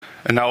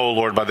And now, O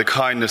Lord, by the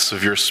kindness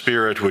of your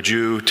Spirit, would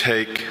you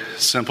take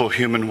simple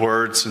human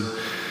words and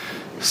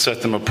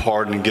set them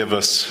apart and give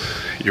us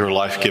your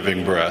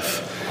life-giving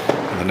breath.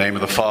 In the name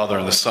of the Father,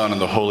 and the Son, and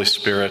the Holy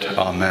Spirit,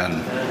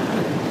 amen.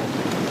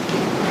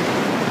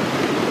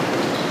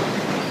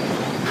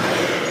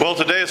 Well,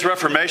 today is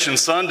Reformation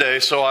Sunday,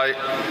 so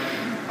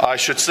I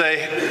should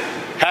say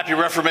Happy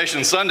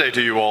Reformation Sunday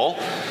to you all.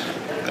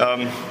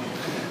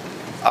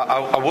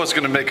 I was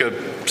going to make a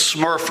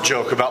Smurf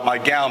joke about my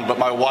gown, but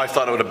my wife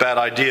thought it was a bad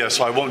idea,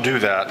 so I won't do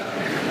that.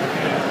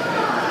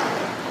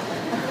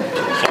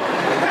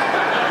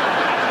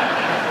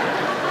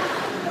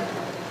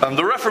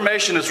 The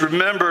Reformation is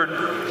remembered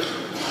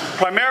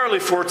primarily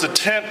for its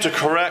attempt to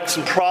correct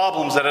some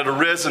problems that had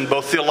arisen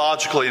both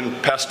theologically and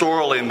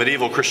pastorally in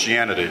medieval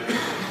Christianity.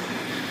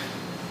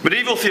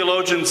 Medieval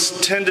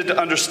theologians tended to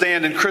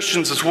understand, and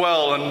Christians as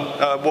well,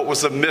 and what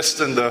was a mist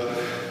in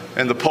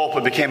the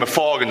pulpit became a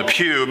fog in the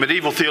pew.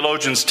 Medieval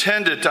theologians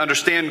tended to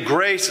understand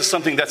grace as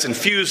something that's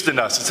infused in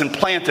us, it's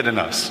implanted in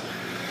us.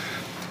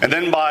 And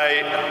then by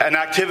an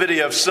activity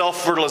of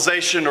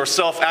self-fertilization or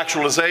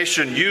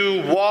self-actualization,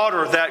 you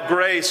water that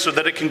grace so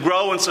that it can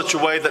grow in such a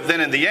way that then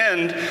in the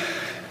end,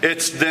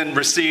 it's then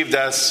received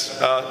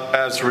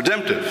as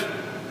redemptive.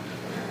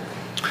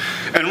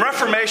 And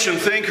Reformation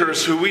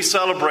thinkers who we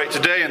celebrate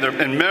today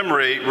in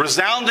memory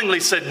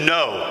resoundingly said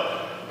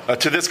no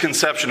to this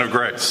conception of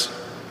grace.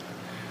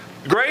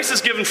 Grace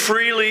is given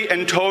freely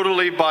and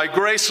totally by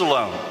grace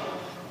alone,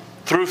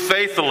 through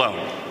faith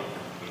alone,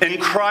 in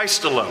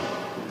Christ alone.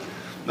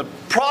 The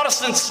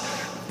Protestants,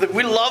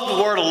 we love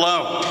the word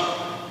alone.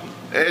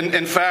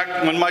 In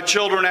fact, when my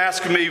children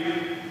ask me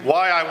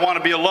why I want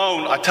to be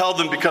alone, I tell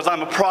them because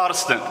I'm a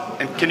Protestant.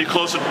 And can you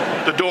close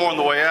the door on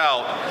the way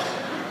out?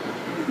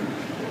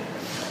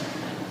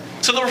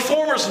 So the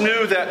Reformers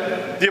knew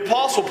that the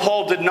Apostle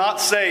Paul did not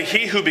say,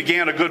 "He who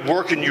began a good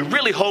work in you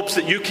really hopes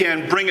that you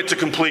can bring it to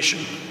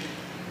completion."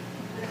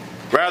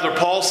 Rather,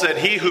 Paul said,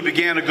 "He who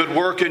began a good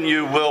work in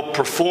you will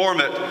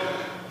perform it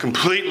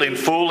completely and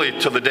fully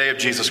till the day of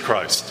Jesus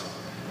Christ."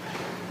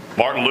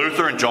 Martin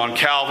Luther and John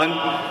Calvin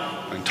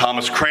and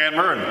Thomas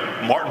Cranmer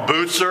and Martin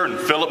Bucer and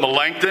Philip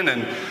Melanchthon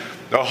and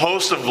a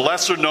host of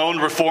lesser-known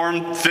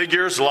Reformed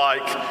figures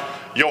like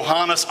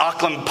Johannes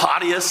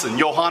Oecklampadius and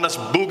Johannes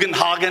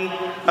Bugenhagen.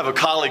 I have a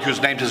colleague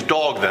who's named his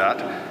dog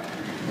that.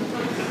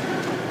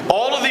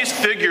 All of these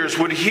figures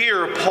would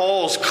hear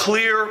Paul's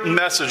clear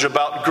message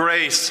about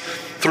grace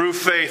through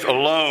faith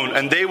alone,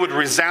 and they would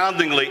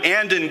resoundingly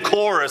and in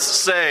chorus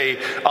say,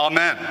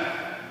 "Amen."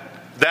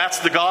 That's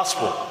the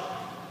gospel.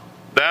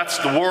 That's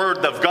the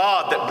word of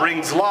God that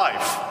brings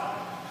life.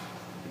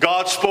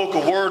 God spoke a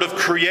word of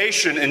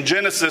creation in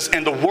Genesis,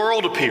 and the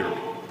world appeared.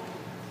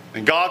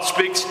 And God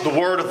speaks the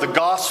word of the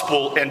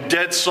gospel, and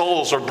dead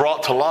souls are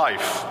brought to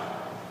life.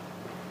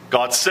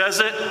 God says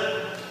it,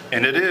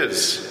 and it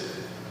is.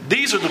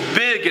 These are the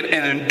big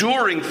and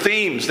enduring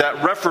themes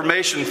that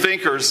Reformation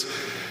thinkers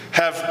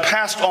have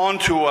passed on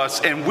to us,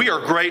 and we are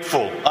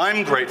grateful.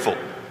 I'm grateful.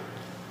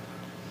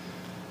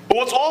 But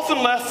what's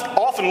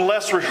often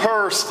less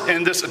rehearsed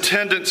in this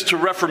attendance to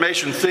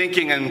Reformation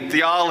thinking and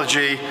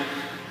theology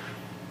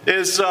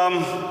is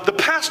the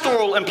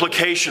pastoral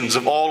implications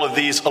of all of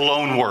these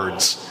alone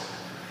words.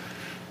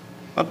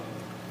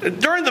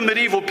 During the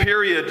medieval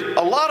period,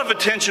 a lot of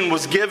attention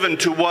was given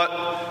to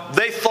what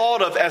they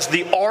thought of as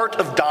the art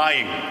of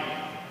dying.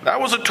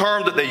 That was a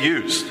term that they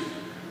used.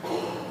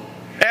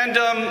 And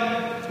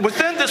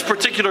within this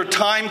particular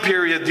time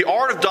period, the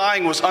art of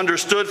dying was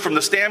understood from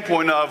the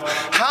standpoint of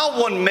how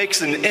one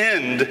makes an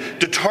end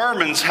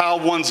determines how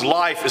one's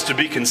life is to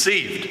be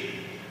conceived.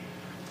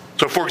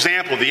 So, for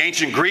example, the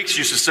ancient Greeks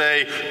used to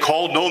say,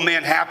 "Call no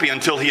man happy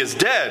until he is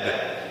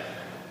dead."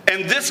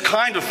 And this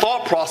kind of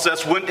thought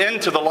process went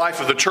into the life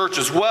of the church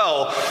as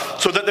well,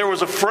 so that there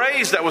was a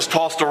phrase that was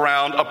tossed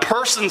around: a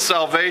person's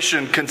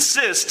salvation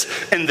consists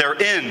in their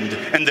end,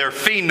 in their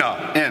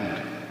fina,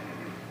 end.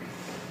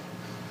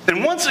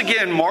 And once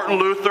again, Martin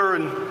Luther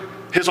and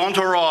his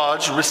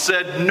entourage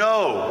said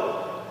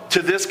no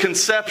to this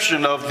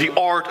conception of the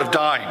art of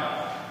dying.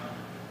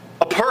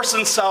 A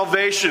person's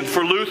salvation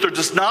for Luther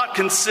does not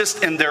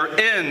consist in their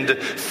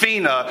end,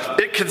 fina,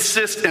 it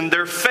consists in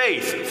their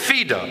faith,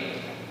 fide.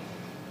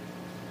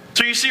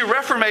 So you see,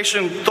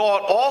 Reformation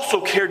thought also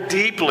cared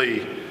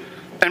deeply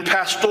and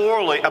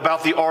pastorally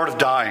about the art of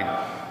dying.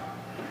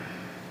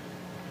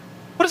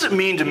 What does it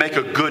mean to make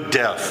a good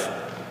death?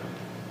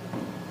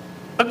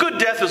 A good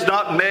death is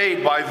not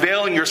made by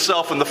veiling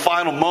yourself in the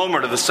final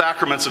moment of the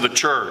sacraments of the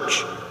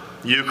church.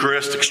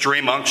 Eucharist,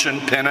 extreme unction,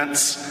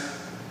 penance,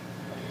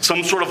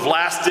 some sort of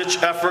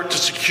last-ditch effort to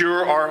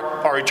secure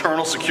our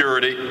eternal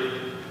security.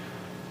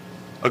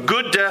 A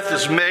good death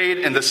is made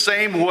in the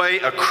same way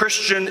a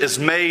Christian is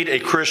made a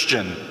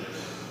Christian,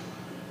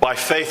 by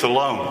faith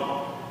alone.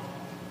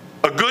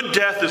 A good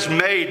death is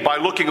made by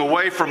looking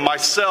away from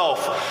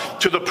myself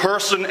to the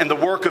person and the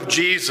work of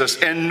Jesus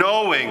and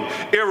knowing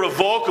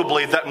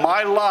irrevocably that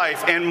my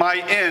life and my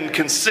end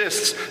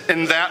consists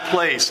in that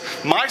place.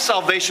 My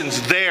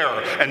salvation's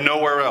there and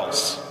nowhere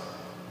else.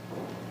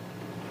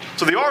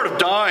 So the art of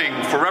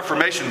dying for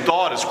Reformation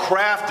thought is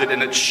crafted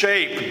and it's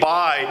shaped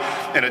by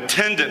an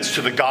attendance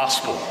to the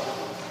gospel.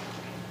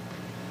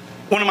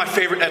 One of my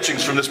favorite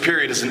etchings from this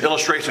period is an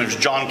illustration of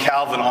John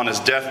Calvin on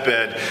his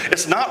deathbed.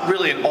 It's not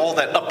really an all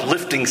that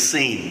uplifting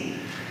scene.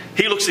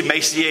 He looks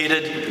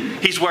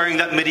emaciated, he's wearing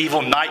that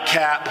medieval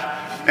nightcap,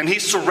 and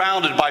he's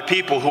surrounded by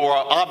people who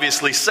are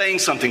obviously saying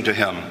something to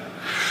him.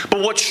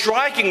 But what's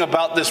striking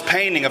about this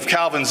painting of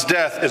Calvin's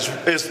death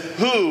is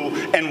who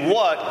and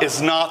what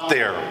is not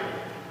there.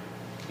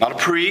 Not a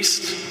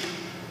priest,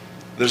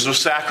 there's no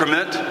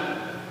sacrament,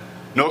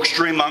 no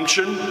extreme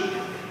unction.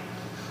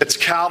 It's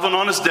Calvin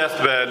on his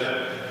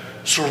deathbed,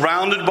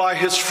 surrounded by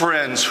his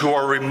friends who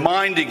are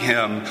reminding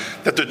him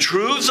that the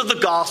truths of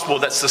the gospel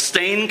that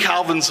sustain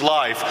Calvin's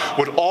life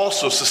would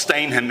also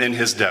sustain him in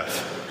his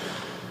death.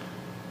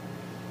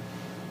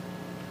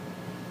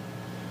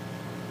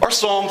 Our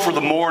psalm for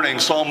the morning,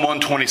 Psalm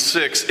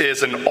 126,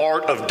 is an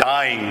art of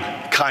dying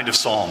kind of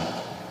psalm.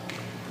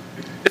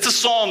 It's a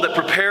psalm that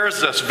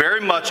prepares us very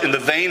much in the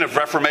vein of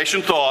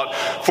Reformation thought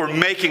for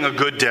making a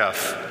good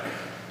death.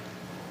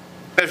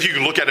 If you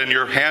can look at it in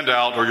your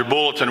handout or your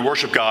bulletin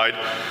worship guide,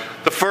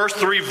 the first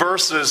 3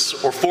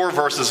 verses or 4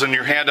 verses in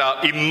your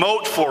handout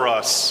emote for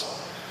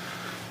us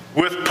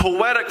with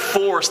poetic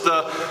force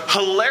the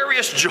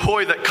hilarious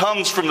joy that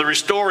comes from the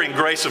restoring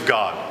grace of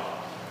God.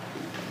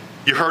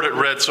 You heard it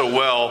read so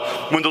well.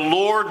 When the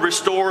Lord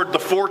restored the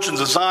fortunes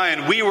of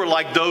Zion, we were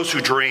like those who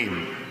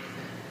dream.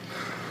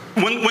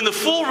 When the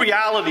full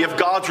reality of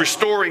God's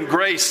restoring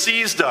grace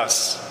seized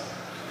us,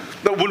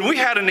 but when we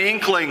had an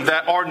inkling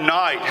that our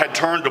night had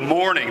turned to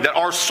morning, that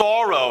our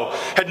sorrow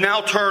had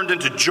now turned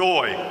into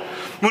joy,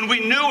 when we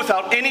knew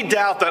without any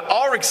doubt that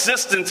our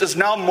existence is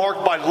now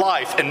marked by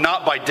life and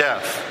not by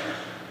death,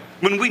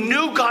 when we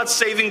knew God's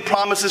saving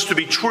promises to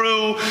be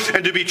true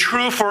and to be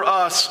true for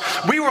us,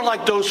 we were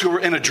like those who were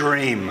in a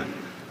dream.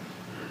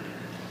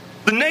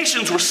 The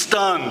nations were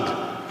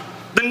stunned.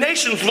 The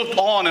nations looked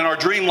on in our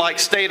dreamlike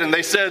state and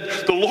they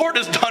said, the Lord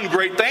has done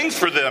great things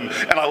for them.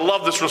 And I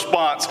love this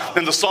response.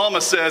 And the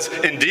psalmist says,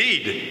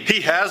 indeed,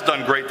 he has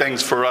done great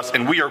things for us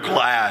and we are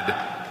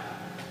glad.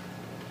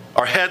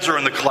 Our heads are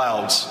in the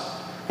clouds.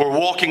 We're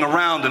walking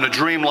around in a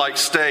dreamlike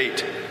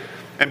state.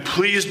 And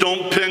please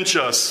don't pinch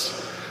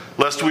us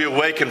lest we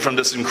awaken from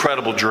this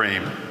incredible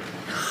dream.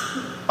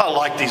 I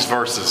like these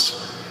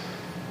verses.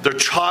 They're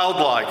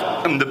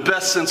childlike in the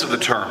best sense of the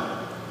term.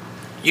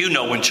 You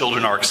know when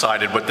children are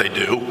excited what they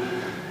do.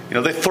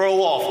 They throw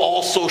off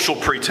all social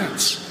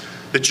pretense.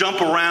 They jump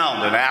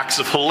around in acts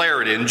of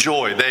hilarity and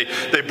joy.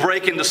 They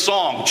break into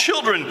song.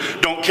 Children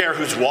don't care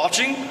who's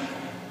watching.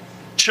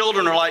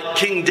 Children are like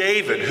King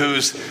David,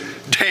 who's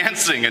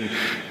dancing and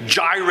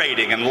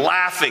gyrating and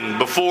laughing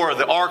before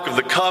the Ark of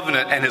the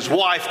Covenant, and his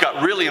wife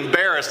got really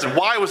embarrassed. And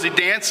why was he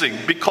dancing?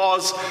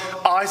 Because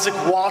Isaac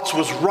Watts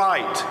was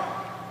right.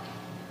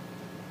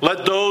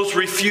 Let those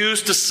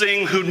refuse to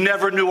sing who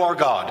never knew our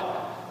God.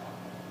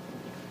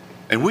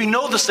 And we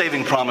know the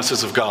saving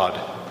promises of God.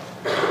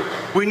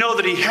 We know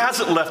that he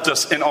hasn't left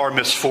us in our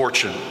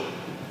misfortune.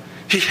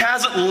 He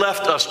hasn't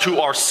left us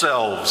to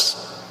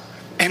ourselves.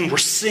 And we're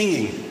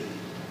singing.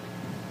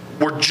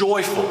 We're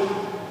joyful.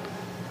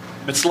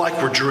 It's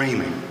like we're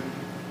dreaming.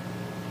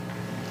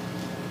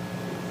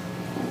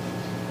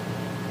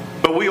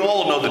 But we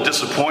all know the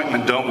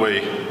disappointment, don't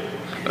we,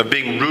 of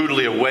being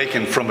rudely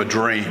awakened from a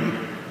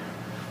dream.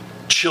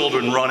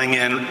 Children running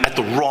in at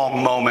the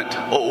wrong moment.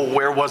 Oh,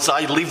 where was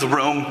I? Leave the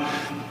room.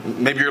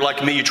 Maybe you're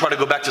like me. You try to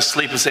go back to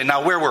sleep and say,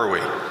 now where were we?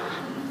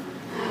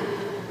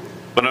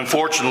 But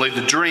unfortunately,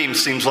 the dream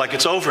seems like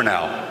it's over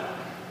now.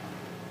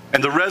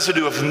 And the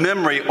residue of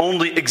memory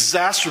only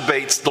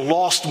exacerbates the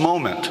lost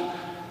moment.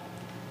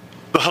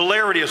 The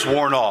hilarity is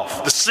worn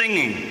off. The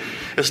singing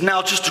is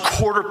now just a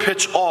quarter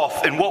pitch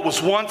off, and what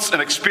was once an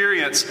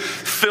experience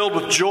filled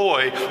with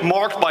joy,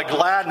 marked by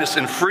gladness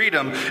and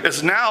freedom,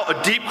 is now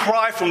a deep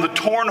cry from the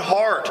torn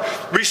heart.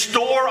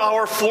 Restore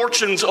our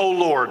fortunes, O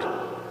Lord.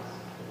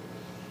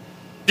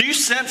 Do you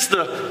sense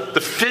the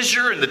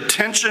fissure and the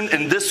tension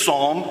in this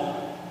psalm?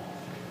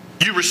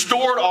 You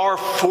restored our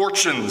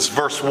fortunes,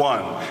 verse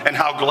 1, and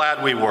how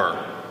glad we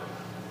were.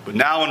 But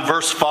now in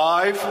verse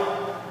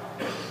 5,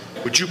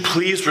 would you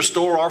please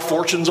restore our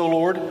fortunes, O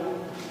Lord?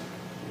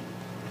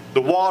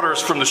 The waters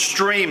from the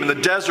stream in the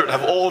desert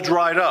have all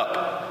dried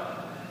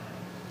up.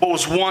 What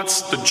was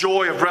once the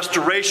joy of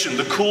restoration,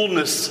 the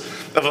coolness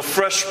of a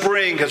fresh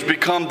spring, has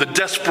become the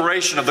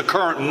desperation of the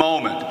current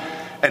moment.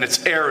 And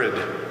it's arid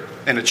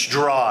and it's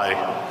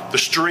dry. The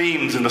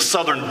streams in the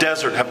southern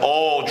desert have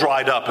all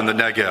dried up in the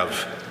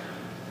Negev.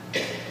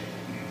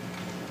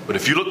 But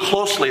if you look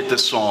closely at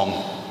this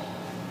psalm,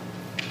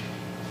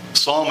 the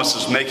psalmist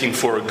is making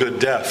for a good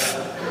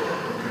death.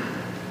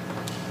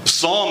 The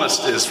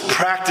psalmist is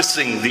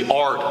practicing the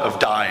art of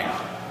dying.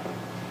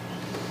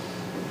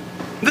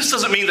 This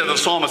doesn't mean that the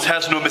psalmist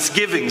has no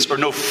misgivings or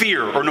no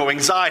fear or no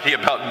anxiety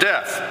about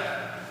death.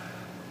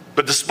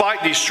 But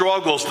despite these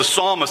struggles, the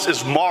psalmist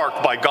is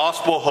marked by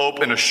gospel hope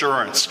and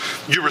assurance.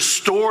 You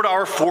restored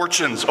our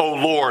fortunes, O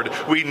Lord.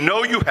 We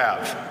know you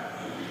have.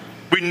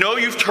 We know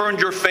you've turned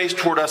your face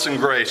toward us in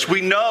grace.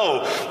 We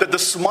know that the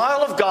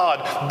smile of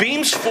God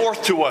beams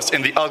forth to us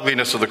in the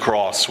ugliness of the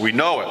cross. We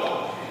know it.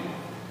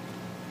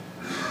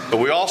 But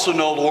we also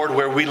know, Lord,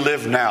 where we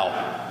live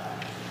now.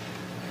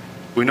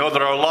 We know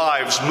that our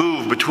lives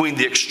move between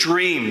the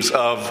extremes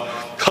of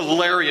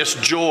hilarious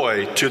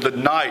joy to the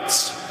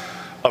nights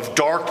of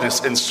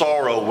darkness and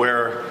sorrow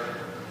where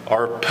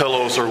our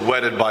pillows are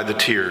wetted by the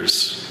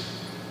tears.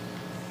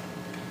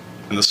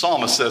 And the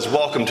psalmist says,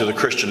 welcome to the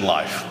Christian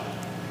life.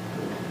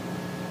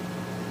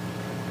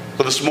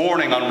 So this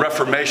morning on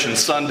Reformation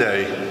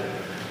Sunday,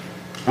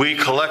 we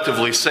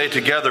collectively say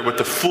together with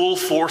the full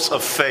force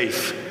of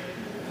faith,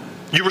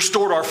 you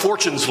restored our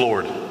fortunes,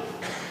 Lord.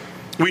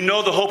 We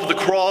know the hope of the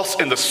cross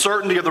and the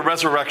certainty of the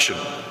resurrection.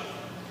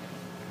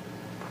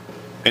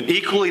 And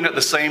equally and at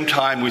the same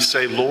time, we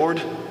say,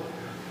 Lord,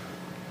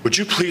 would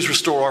you please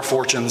restore our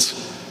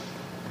fortunes?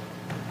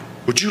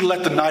 Would you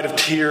let the night of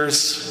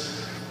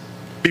tears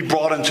be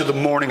brought into the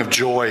morning of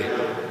joy?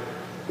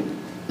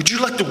 Would you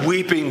let the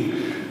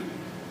weeping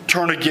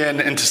turn again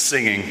into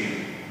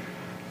singing?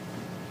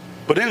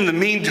 But in the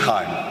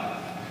meantime,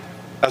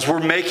 as we're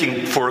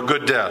making for a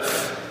good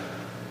death,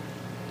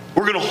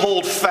 we're going to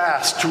hold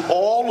fast to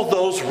all of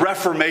those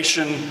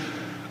Reformation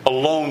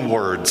alone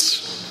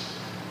words.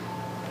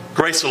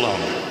 Grace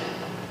alone,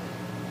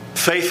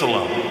 faith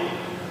alone,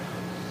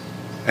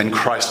 and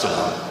Christ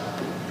alone.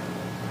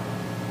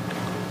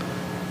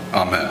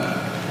 Amen.